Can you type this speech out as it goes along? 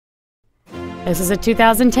This is a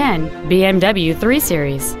 2010 BMW 3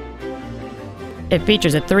 Series. It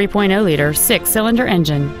features a 3.0-liter six-cylinder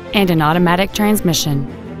engine and an automatic transmission.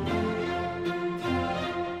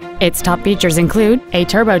 Its top features include a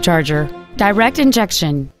turbocharger, direct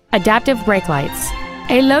injection, adaptive brake lights,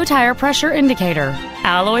 a low tire pressure indicator,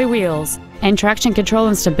 alloy wheels, and traction control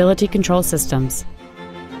and stability control systems.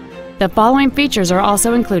 The following features are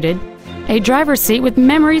also included: a driver's seat with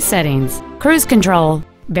memory settings, cruise control,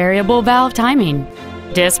 variable valve timing,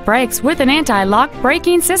 disc brakes with an anti-lock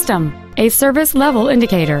braking system, a service level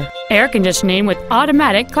indicator, air conditioning with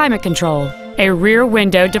automatic climate control, a rear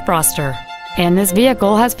window defroster, and this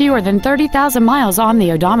vehicle has fewer than 30,000 miles on the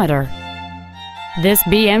odometer. This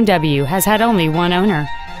BMW has had only one owner,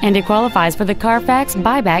 and it qualifies for the Carfax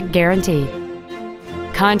buyback guarantee.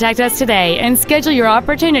 Contact us today and schedule your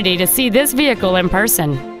opportunity to see this vehicle in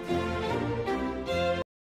person.